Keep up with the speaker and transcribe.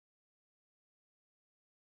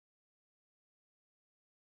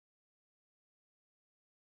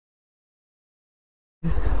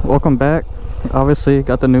welcome back. Obviously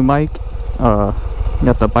got the new mic,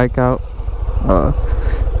 got the bike out,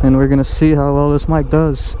 and we're gonna see how well this mic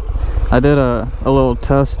does. I did a little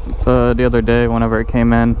test the other day whenever it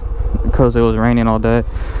came in, because it was raining all day.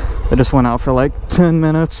 I just went out for like 10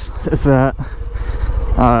 minutes, if that,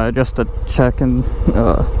 just to check and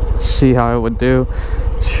see how it would do.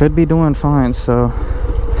 Should be doing fine, so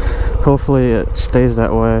hopefully it stays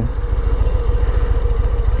that way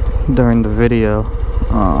during the video.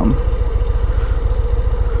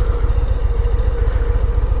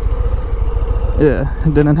 Yeah,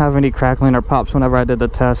 didn't have any crackling or pops whenever I did the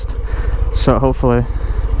test, so hopefully,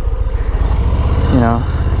 you know,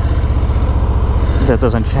 that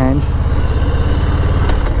doesn't change.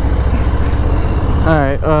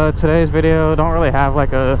 Alright, today's video don't really have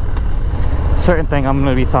like a certain thing I'm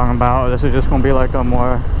going to be talking about. This is just going to be like a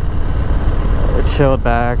more chilled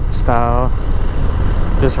back style,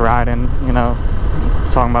 just riding, you know,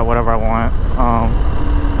 talking about whatever I want.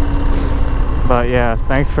 But yeah,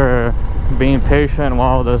 thanks for being patient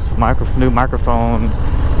while this new microphone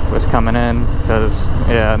was coming in, because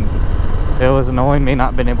yeah, it was annoying me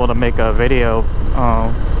not being able to make a video,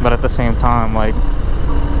 but at the same time, like,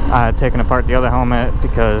 I had taken apart the other helmet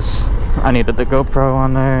because I needed the GoPro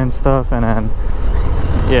on there and stuff, and then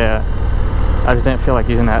yeah, I just didn't feel like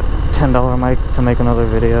using that $10 mic to make another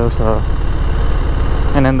video. So,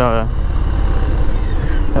 and then oh,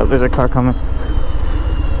 there's a car coming.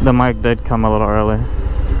 The mic did come a little early.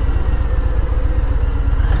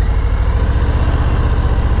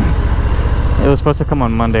 It was supposed to come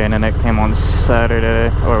on Monday, and then it came on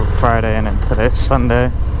Saturday or Friday, and then today's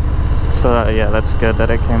Sunday. So yeah, that's good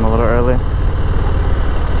that it came a little early.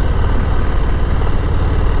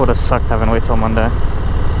 Would have sucked having to wait till Monday.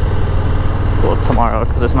 Well, tomorrow,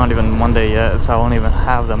 because it's not even Monday yet, so I won't even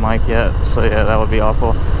have the mic yet. So yeah, that would be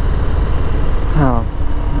awful.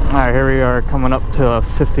 Alright, here we are coming up to a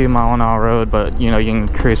 50-mile-an-hour road, but you know, you can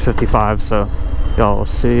cruise 55, so y'all will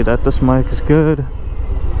see that this mic is good.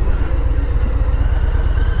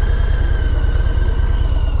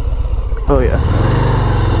 Oh yeah,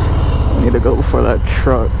 I need to go before that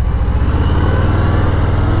truck,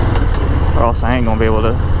 or else I ain't gonna be able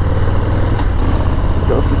to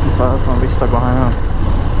go 55. I'm gonna be stuck behind him.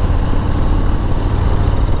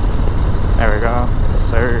 There we go, yes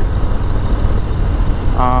sir.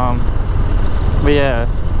 But yeah,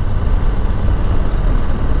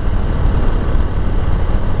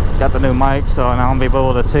 got the new mic, so now I'm gonna be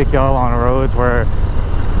able to take y'all on roads where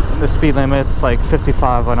the speed limit's like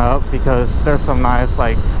 55 and up, because there's some nice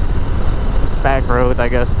like back roads, I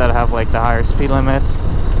guess, that have like the higher speed limits.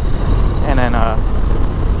 And then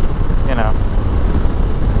you know,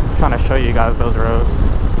 trying to show you guys those roads,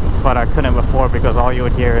 but I couldn't before because all you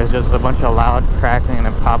would hear is just a bunch of loud crackling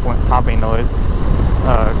and popping noise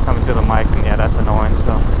coming through the mic, and yeah, that's annoying.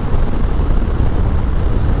 So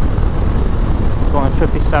going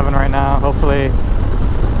 57 right now. Hopefully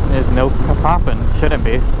there's no popping. Shouldn't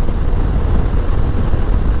be.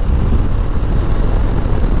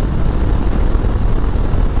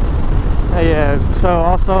 Yeah, so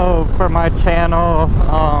also for my channel,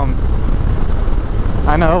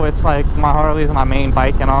 I know it's like my Harley's my main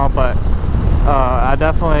bike and all, but I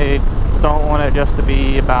definitely don't want it just to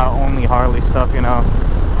be about only Harley stuff, you know.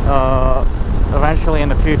 Eventually in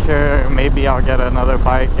the future, maybe I'll get another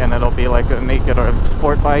bike and it'll be like a naked or a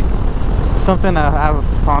sport bike, something to have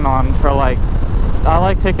fun on. For like, I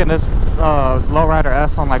like taking this lowrider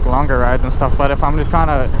S on like longer rides and stuff, but if I'm just trying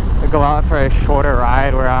to go out for a shorter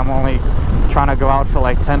ride where I'm only trying to go out for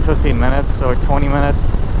like 10-15 minutes or 20 minutes,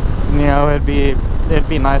 you know, it'd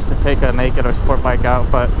be nice to take a naked or sport bike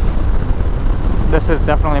out. But this is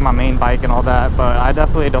definitely my main bike and all that, but I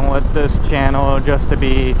definitely don't want this channel just to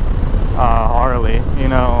be Harley, you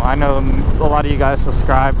know. I know a lot of you guys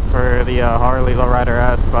subscribe for the Harley lowrider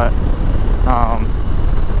S, but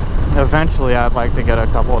eventually I'd like to get a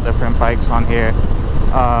couple of different bikes on here.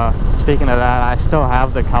 Speaking of that, I still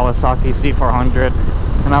have the Kawasaki Z400,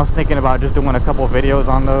 and I was thinking about just doing a couple videos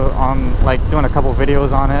on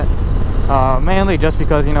it, mainly just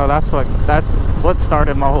because, you know, that's what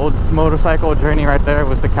started my whole motorcycle journey right there,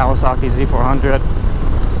 was the Kawasaki Z400.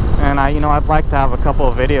 And I'd like to have a couple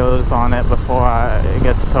of videos on it before it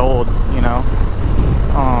gets sold, you know.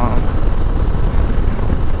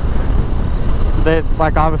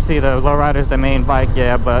 Like, obviously the lowrider's the main bike,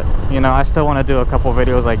 yeah, but you know, I still want to do a couple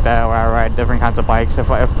videos like that where I ride different kinds of bikes if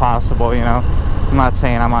possible, you know. I'm not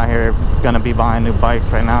saying I'm out here gonna be buying new bikes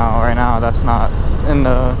right now. That's not in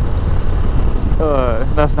the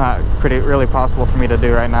that's not really possible for me to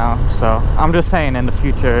do right now. So I'm just saying, in the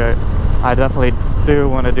future I definitely do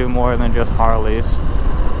want to do more than just Harleys.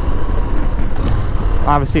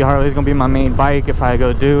 Obviously Harley's gonna be my main bike if I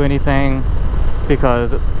go do anything,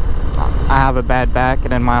 because I have a bad back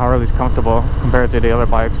and then my Harley's comfortable compared to the other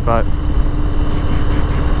bikes. But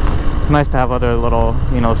it's nice to have other little,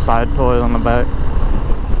 you know, side toys on the back.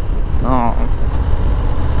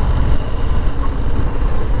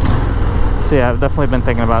 So yeah, I've definitely been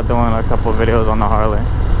thinking about doing a couple of videos on the Harley.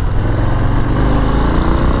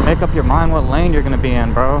 Make up your mind what lane you're gonna be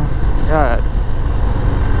in, bro. God,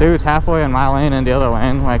 dude's halfway in my lane and the other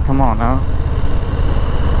lane. Like, come on now.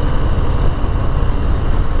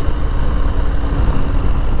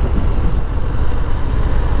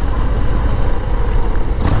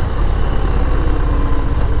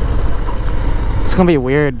 It's gonna be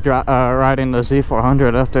weird riding the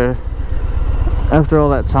Z400 after all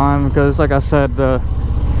that time, because like I said,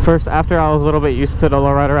 after I was a little bit used to the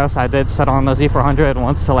lowrider S, I did set on the Z400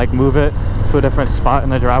 once to like move it to a different spot in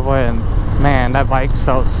the driveway, and man, that bike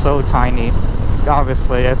felt so tiny.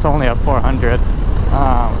 Obviously it's only a 400,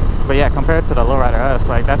 but yeah, compared to the lowrider S,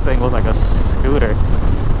 like that thing was like a scooter.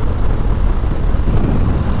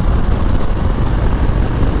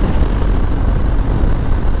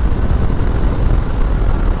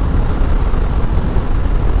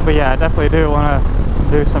 But yeah, I definitely do want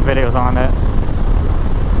to do some videos on it.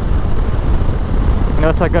 You know,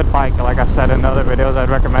 it's a good bike. Like I said in other videos, I'd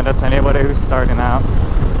recommend it to anybody who's starting out.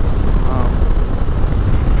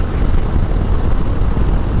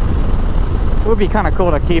 It would be kind of cool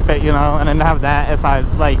to keep it, you know, and then have that if I,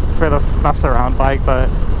 like, for the mess around bike. But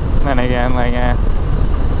then again, like, yeah,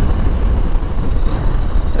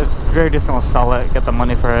 we're just gonna sell it, get the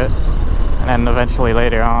money for it, and then eventually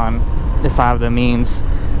later on, if I have the means,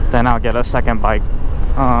 then I'll get a second bike.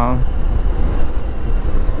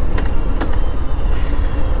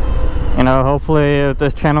 You know, hopefully if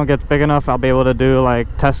this channel gets big enough, I'll be able to do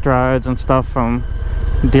like test rides and stuff from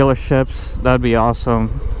dealerships. That'd be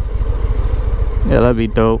awesome. Yeah, that'd be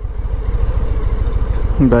dope.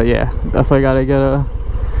 But yeah, definitely gotta get a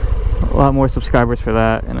lot more subscribers for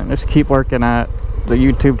that, and then just keep working at the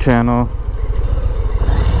YouTube channel.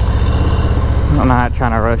 I'm not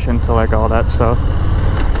trying to rush into like all that stuff.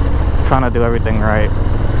 I'm trying to do everything right.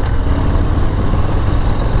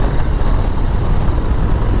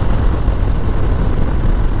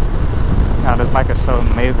 God, this bike is so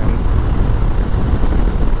amazing.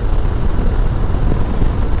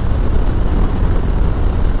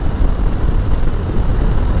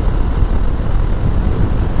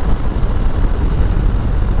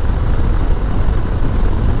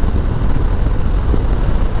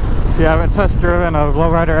 If you haven't test driven a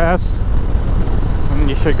lowrider S, then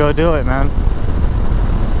you should go do it, man.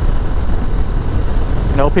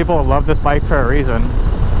 You know, people love this bike for a reason.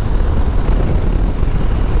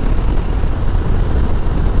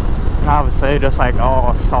 Obviously, just like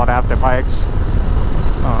all sought after bikes.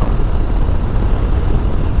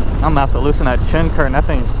 I'm gonna have to loosen that chin curtain. That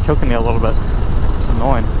thing's choking me a little bit. It's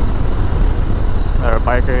annoying. There, a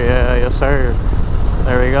biker, yeah, yes sir.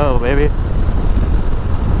 There we go, baby.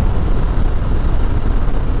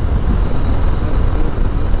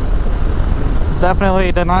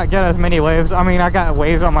 Definitely did not get as many waves. I mean, I got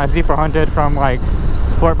waves on my Z400 from like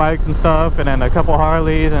sport bikes and stuff, and then a couple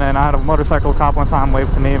Harleys, and then I had a motorcycle cop one time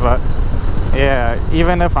wave to me. But yeah,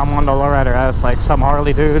 even if I'm on the lowrider S, like some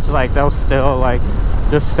Harley dudes, like they'll still like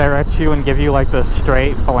just stare at you and give you like the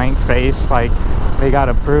straight blank face, like they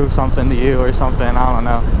gotta prove something to you or something. I don't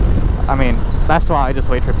know. I mean, that's why I just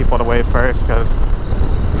wait for people to wave first, because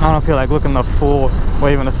I don't feel like looking the fool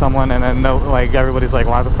waving to someone and then like everybody's like,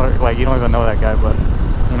 why the fuck, like you don't even know that guy. But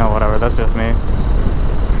you know, whatever, that's just me.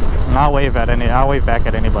 And I'll wave back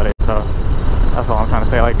at anybody. So that's all I'm trying to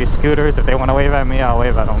say. Like these scooters, if they want to wave at me, I'll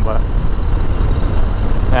wave at them. But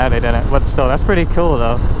yeah, they didn't. But still, that's pretty cool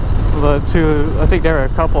though. The two, I think there were a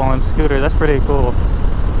couple on scooters. That's pretty cool.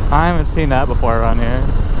 I haven't seen that before around here.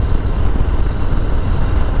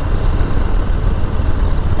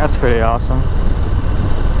 That's pretty awesome.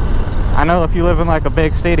 I know if you live in like a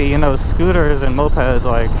big city, you know, scooters and mopeds,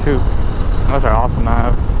 like, shoot, those are awesome to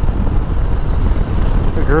have.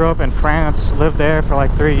 I grew up in France, lived there for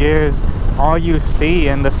like 3 years. All you see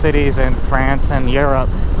in the cities in France and Europe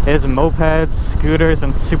is mopeds, scooters,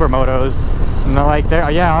 and supermotos. And they're like,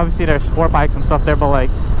 yeah, obviously there's sport bikes and stuff there, but like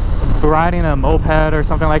riding a moped or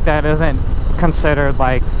something like that isn't considered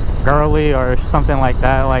like girly or something like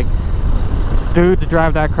that. Like dudes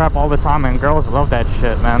drive that crap all the time, and girls love that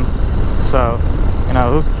shit, man. So, you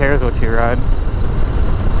know, who cares what you ride?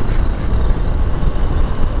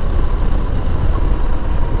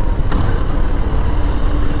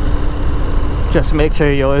 Just make sure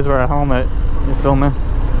you always wear a helmet. You feel me?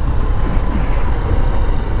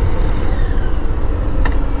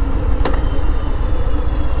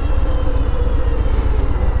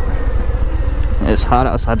 It's hot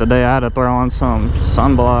outside today. I had to throw on some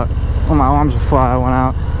sunblock on my arms before I went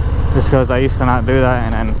out, just because I used to not do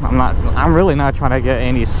that. And then I'm really not trying to get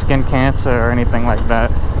any skin cancer or anything like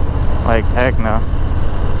that. Like, heck no.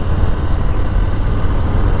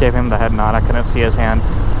 Gave him the head nod. I couldn't see his hand,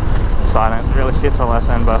 so I didn't really see it till last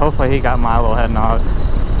end, but hopefully he got my little head nod.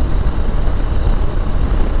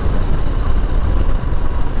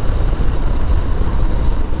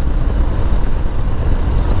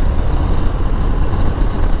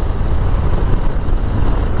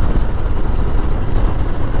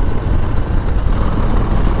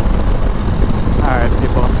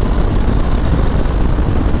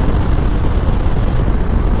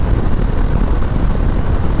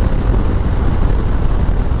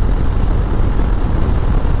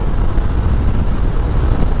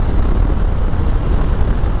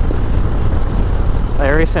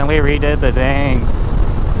 Recently redid the dang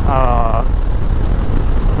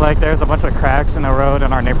like there's a bunch of cracks in the road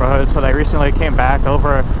in our neighborhood, so they recently came back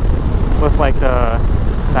over with like the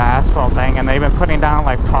asphalt thing, and they've been putting down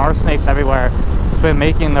like tar snakes everywhere. It's been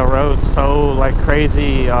making the road so like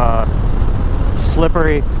crazy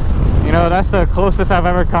slippery. You know, that's the closest I've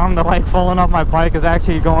ever come to like falling off my bike, is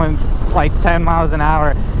actually going like 10 miles an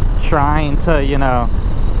hour trying to, you know,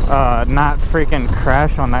 not freaking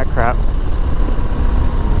crash on that crap.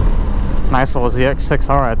 Nice little ZX6R,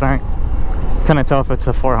 I think. Couldn't tell if it's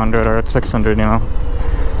a 400 or a 600, you know.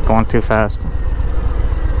 Going too fast.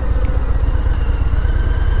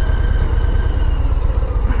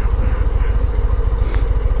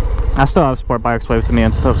 I still have sport bikes wave to me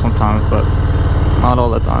and stuff sometimes, but not all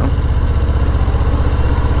the time.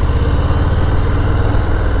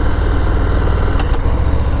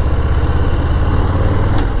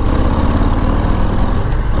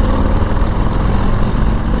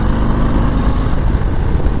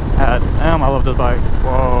 Damn, I love this bike.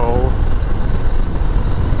 Whoa.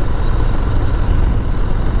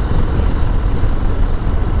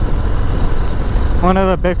 One of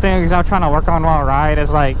the big things I'm trying to work on while I ride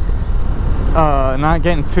is like not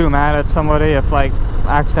getting too mad at somebody if like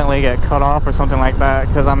accidentally get cut off or something like that,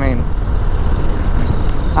 because I mean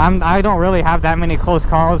I don't really have that many close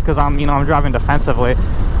calls, because I'm driving defensively,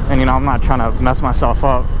 and you know, I'm not trying to mess myself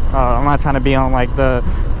up. I'm not trying to be on like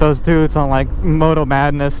those dudes on like Moto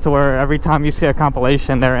Madness, to where every time you see a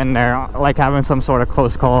compilation they're in there like having some sort of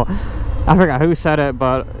close call. I forgot who said it,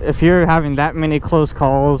 but if you're having that many close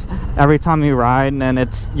calls every time you ride, then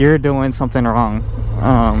you're doing something wrong.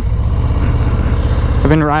 I've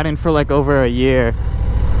been riding for like over a year,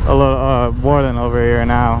 a little more than over a year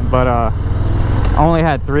now, but I only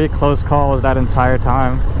had 3 close calls that entire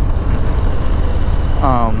time.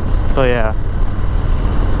 So yeah,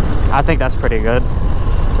 I think that's pretty good.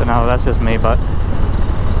 So no, that's just me, but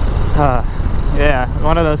yeah,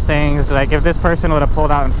 one of those things, like if this person would have pulled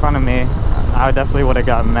out in front of me, I definitely would have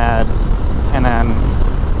got mad. And then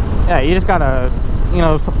yeah, you just gotta, you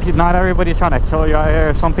know, not everybody's trying to kill you out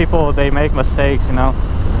here. Some people, they make mistakes, you know,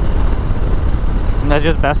 and it's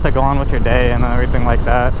just best to go on with your day and everything like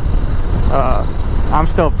that. I'm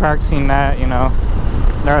still practicing that, you know.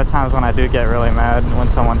 There are times when I do get really mad when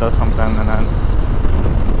someone does something, and then,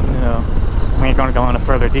 you know, we ain't gonna go into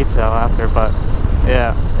further detail after, but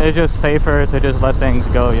yeah, it's just safer to just let things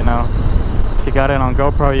go, you know. If you got it on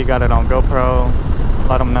GoPro, you got it on GoPro.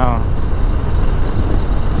 Let them know.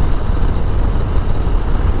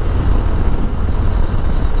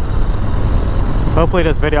 Hopefully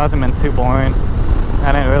this video hasn't been too boring.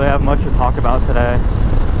 I didn't really have much to talk about today.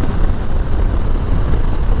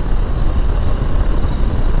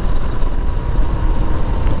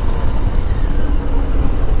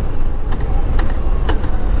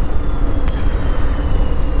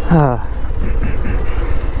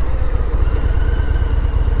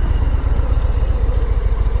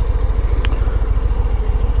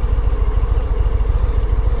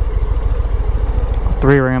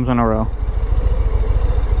 Three Rams in a row.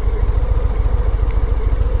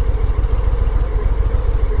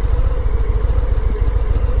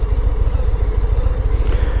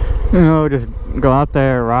 You know, just go out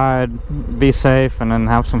there, ride, be safe, and then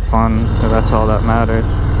have some fun, because that's all that matters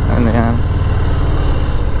in the end.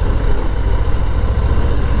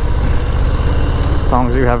 As long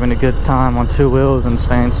as you're having a good time on 2 wheels and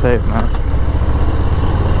staying safe, man.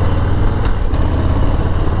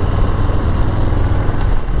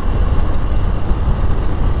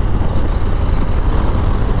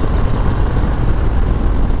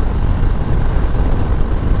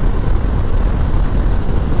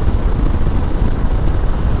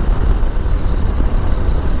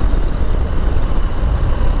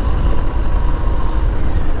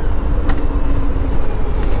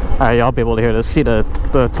 Alright, y'all be able to see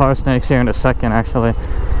the tar snakes here in a second, actually,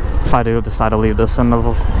 if I do decide to leave this in the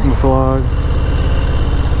vlog.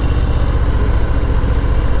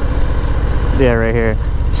 Yeah, right here.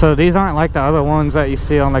 So these aren't like the other ones that you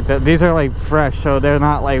see on like these are like fresh, so they're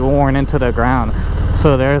not like worn into the ground.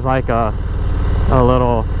 So there's like a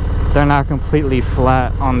little, they're not completely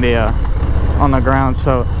flat on the ground.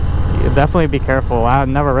 So definitely be careful. I've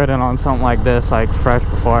never ridden on something like this, like fresh,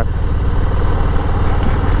 before.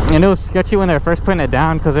 And it was sketchy when they were first putting it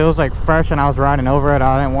down because it was like fresh and I was riding over it.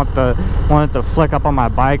 I didn't want it to flick up on my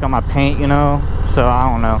bike, on my paint, you know. So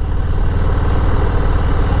I don't know.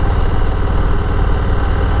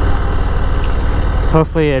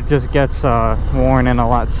 Hopefully it just gets worn in a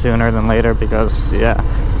lot sooner than later, because yeah,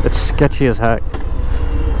 it's sketchy as heck.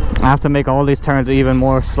 I have to make all these turns even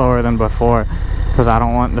more slower than before because I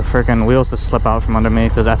don't want the freaking wheels to slip out from under me,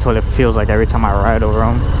 because that's what it feels like every time I ride over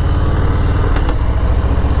them.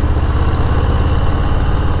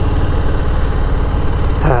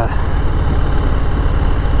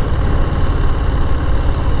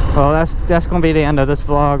 Well, that's gonna be the end of this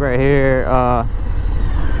vlog right here.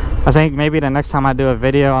 I think maybe the next time I do a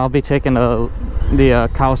video, I'll be taking the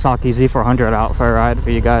Kawasaki Z400 out for a ride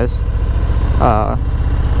for you guys. So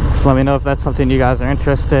let me know if that's something you guys are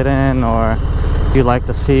interested in or you'd like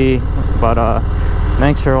to see. But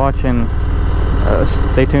thanks for watching.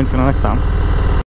 Stay tuned for the next time.